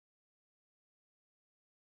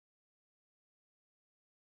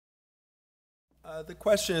The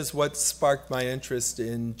question is what sparked my interest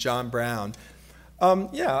in John Brown.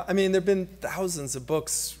 Yeah, I mean, there have been thousands of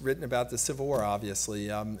books written about the Civil War, obviously,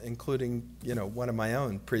 including, one of my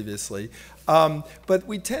own previously. But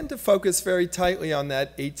we tend to focus very tightly on that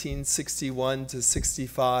 1861 to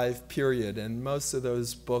 65 period, and most of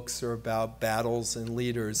those books are about battles and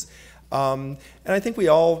leaders. And I think we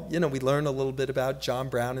all, we learn a little bit about John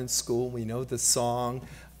Brown in school. We know the song.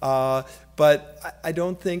 But I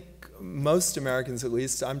don't think most Americans, at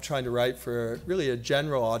least, I'm trying to write for really a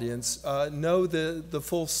general audience, know the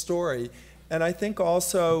full story. And I think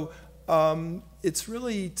also it's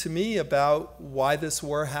really, to me, about why this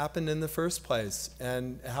war happened in the first place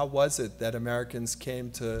and how was it that Americans came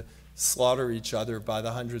to slaughter each other by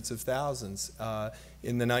the hundreds of thousands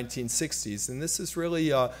in the 1960s. And this is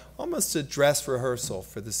really almost a dress rehearsal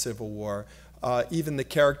for the Civil War. Even the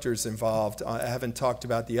characters involved, I haven't talked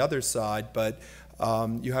about the other side, but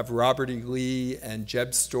you have Robert E. Lee and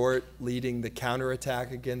Jeb Stuart leading the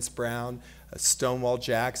counterattack against Brown. Stonewall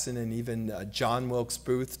Jackson and even John Wilkes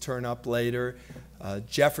Booth turn up later.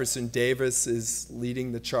 Jefferson Davis is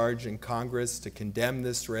leading the charge in Congress to condemn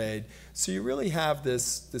this raid. So you really have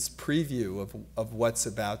this preview of what's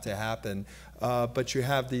about to happen. But you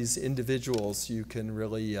have these individuals you can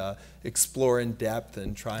really explore in depth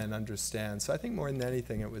and try and understand. So I think more than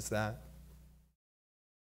anything it was that.